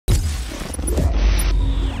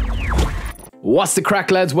What's the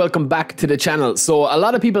crack, lads? Welcome back to the channel. So a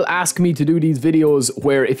lot of people ask me to do these videos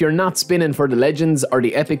where if you're not spinning for the legends or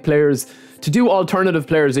the epic players, to do alternative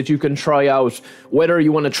players that you can try out, whether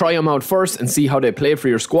you want to try them out first and see how they play for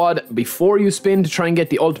your squad before you spin to try and get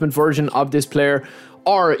the ultimate version of this player,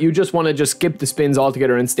 or you just want to just skip the spins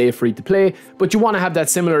altogether and stay free to play, but you want to have that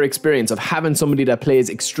similar experience of having somebody that plays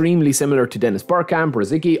extremely similar to Dennis Bergkamp,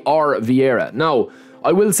 Rosicky or Vieira. Now,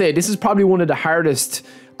 I will say this is probably one of the hardest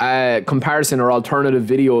comparison or alternative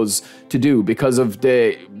videos to do because of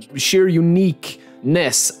the sheer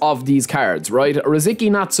uniqueness of these cards, right? Rosicky,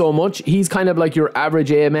 not so much. He's kind of like your average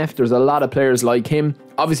AMF. There's a lot of players like him.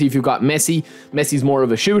 Obviously, if you've got Messi, Messi's more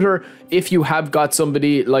of a shooter. If you have got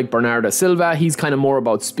somebody like Bernardo Silva, he's kind of more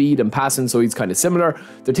about speed and passing, so he's kind of similar.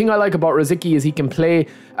 The thing I like about Rosicky is he can play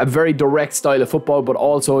a very direct style of football, but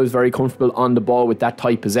also is very comfortable on the ball with that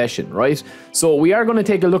tight possession, right? So we are going to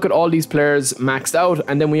take a look at all these players maxed out,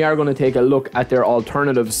 and then we are going to take a look at their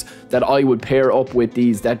alternatives that I would pair up with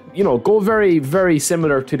these that, you know, go very, very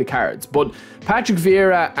similar to the cards. But Patrick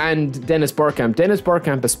Vieira and Dennis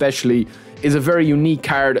Bergkamp especially, is a very unique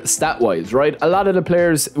card stat-wise, right? A lot of the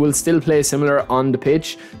players will still play similar on the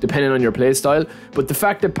pitch, depending on your play style, but the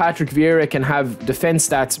fact that Patrick Vieira can have defense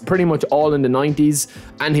stats pretty much all in the 90s,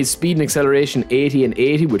 and his speed and acceleration 80 and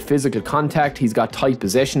 80 with physical contact, he's got tight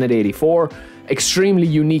possession at 84, extremely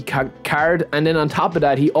unique card, and then on top of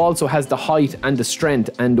that, he also has the height and the strength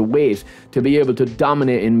and the weight to be able to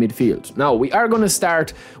dominate in midfield. Now, we are going to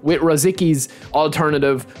start with Rosicky's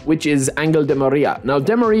alternative, which is Angel Di Maria. Now,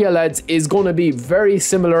 Di Maria, lads, is going to be very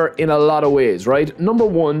similar in a lot of ways, right? Number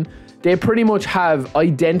one, they pretty much have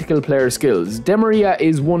identical player skills. Di Maria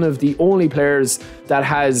is one of the only players that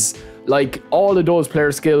has like all of those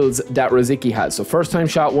player skills that Rosicky has. So first time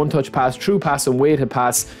shot, one touch pass, true pass and weighted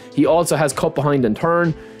pass. He also has cut behind and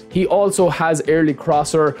turn. He also has early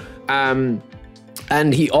crosser, and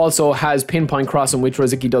he also has pinpoint crossing, which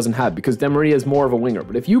Rosicky doesn't have because Di Maria is more of a winger.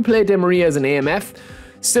 But if you play Di Maria as an AMF,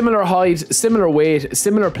 similar height, similar weight,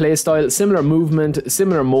 similar play style, similar movement,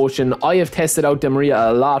 similar motion. I have tested out Di Maria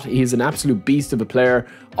a lot. He's an absolute beast of a player.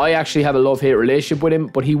 I actually have a love-hate relationship with him,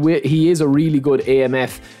 but he is a really good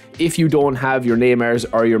AMF if you don't have your Neymars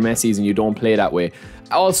or your Messis and you don't play that way.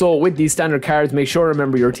 Also, with these standard cards, make sure to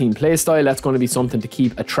remember your team play style. That's going to be something to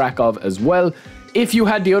keep a track of as well. If you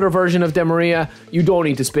had the other version of Di Maria, you don't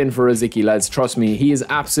need to spin for Rosicky, lads. Trust me, he is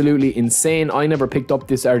absolutely insane. I never picked up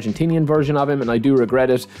this Argentinian version of him, and I do regret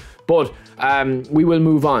it. But we will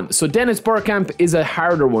move on. So Dennis Bergkamp is a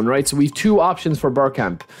harder one, right? So we have two options for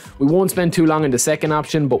Bergkamp. We won't spend too long in the second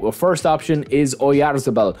option, but the first option is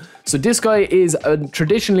Oyarzabal. So this guy is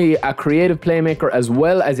traditionally a creative playmaker as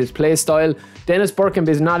well as his play style. Dennis Bergkamp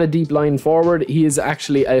is not a deep line forward. He is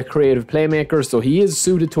actually a creative playmaker, so he is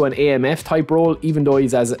suited to an AMF type role, even though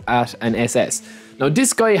he's at an SS. Now,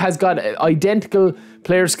 this guy has got identical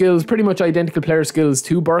player skills, pretty much identical player skills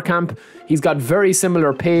to Bergkamp. He's got very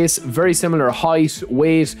similar pace, very similar height,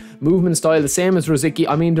 weight, movement style, the same as Rosicky.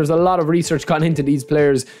 I mean, there's a lot of research gone into these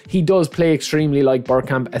players. He does play extremely like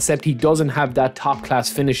Bergkamp, except he doesn't have that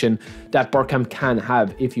top-class finishing that Bergkamp can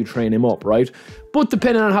have if you train him up, right? But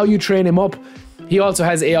depending on how you train him up, he also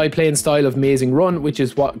has AI playing style of amazing run, which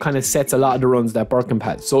is what kind of sets a lot of the runs that Bergkamp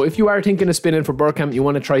has. So if you are thinking of spinning for Bergkamp, you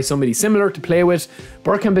want to try somebody similar to play with.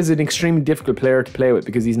 Bergkamp is an extremely difficult player to play with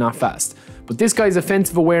because he's not fast. But this guy's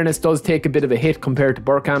offensive awareness does take a bit of a hit compared to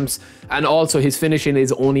Bergkamp's, and also his finishing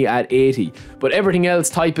is only at 80. But everything else,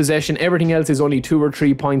 tight possession, everything else is only 2 or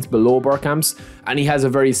 3 points below Bergkamp's, and he has a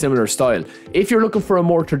very similar style. If you're looking for a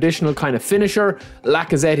more traditional kind of finisher,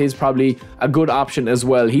 Lacazette is probably a good option as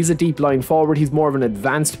well. He's a deep line forward. He's more of an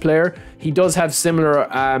advanced player. He does have similar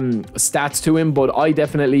stats to him, but I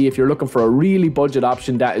definitely, if you're looking for a really budget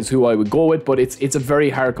option, that is who I would go with. But it's a very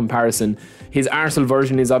hard comparison. His Arsenal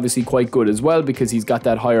version is obviously quite good as well because he's got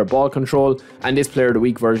that higher ball control, and this Player of the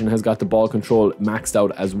Week version has got the ball control maxed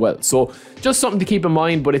out as well. So just something to keep in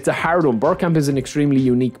mind, but it's a hard one. Bergkamp is an extremely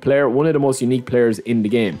unique player, one of the most unique players in the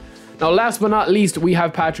game. Now, last but not least, we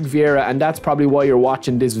have Patrick Vieira, and that's probably why you're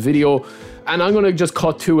watching this video. And I'm going to just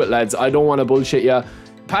cut to it, lads. I don't want to bullshit you.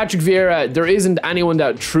 Patrick Vieira, there isn't anyone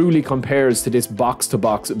that truly compares to this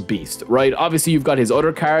box-to-box beast, right? Obviously, you've got his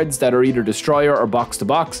other cards that are either Destroyer or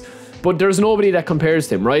box-to-box, but there's nobody that compares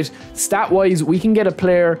to him, right? Stat-wise, we can get a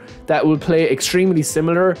player that will play extremely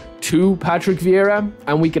similar to Patrick Vieira,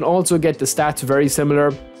 and we can also get the stats very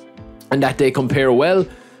similar and that they compare well.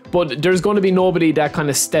 But there's going to be nobody that kind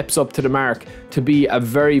of steps up to the mark to be a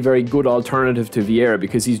very, very good alternative to Vieira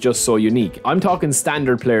because he's just so unique. I'm talking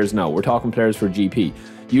standard players now. We're talking players for GP.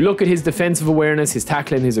 You look at his defensive awareness, his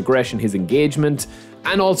tackling, his aggression, his engagement,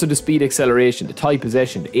 and also the speed acceleration, the tight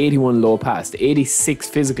possession, the 81 low pass, the 86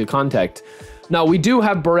 physical contact. Now, we do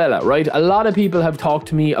have Barella, right? A lot of people have talked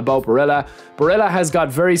to me about Barella. Barella has got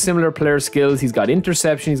very similar player skills. He's got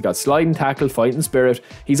interception, he's got sliding tackle, fighting spirit.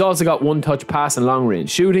 He's also got one-touch pass and long-range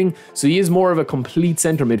shooting. So he is more of a complete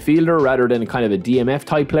centre midfielder rather than a kind of a DMF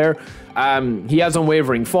type player. He has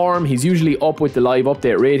unwavering form. He's usually up with the live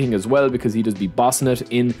update rating as well because he does be bossing it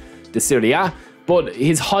in the Serie A. But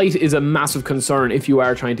his height is a massive concern if you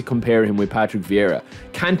are trying to compare him with Patrick Vieira.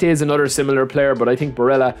 Kante is another similar player, but I think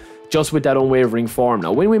Barella, just with that unwavering form.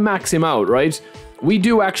 Now, when we max him out, right, we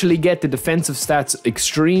do actually get the defensive stats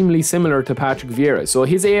extremely similar to Patrick Vieira. So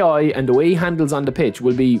his AI and the way he handles on the pitch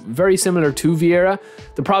will be very similar to Vieira.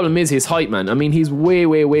 The problem is his height, man. I mean, he's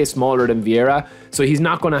way smaller than Vieira. So he's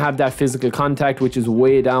not going to have that physical contact, which is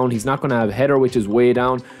way down. He's not going to have header, which is way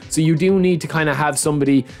down. So you do need to kind of have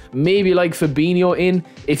somebody maybe like Fabinho in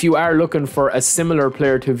if you are looking for a similar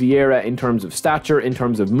player to Vieira in terms of stature, in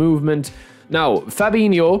terms of movement. Now,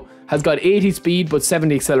 Fabinho has got 80 speed but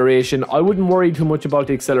 70 acceleration. I wouldn't worry too much about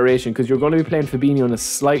the acceleration because you're going to be playing Fabinho in a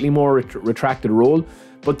slightly more retracted role.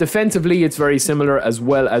 But defensively, it's very similar as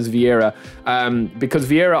well as Vieira because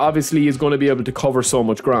Vieira obviously is going to be able to cover so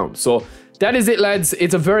much ground. So that is it, lads.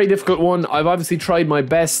 It's a very difficult one. I've obviously tried my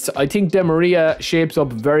best. I think Di Maria shapes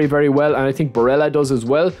up very well, and I think Barella does as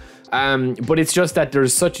well. But it's just that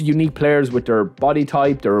there's such unique players with their body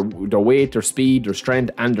type, their weight, their speed, their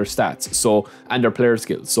strength, and their stats, so, and their player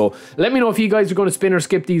skills. So let me know if you guys are going to spin or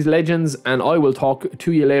skip these legends, and I will talk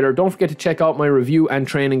to you later. Don't forget to check out my review and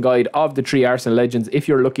training guide of the 3 Arsenal legends if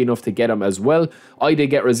you're lucky enough to get them as well. I did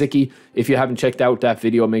get Rosicky. If you haven't checked out that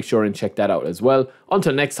video, make sure and check that out as well.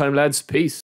 Until next time, lads, peace.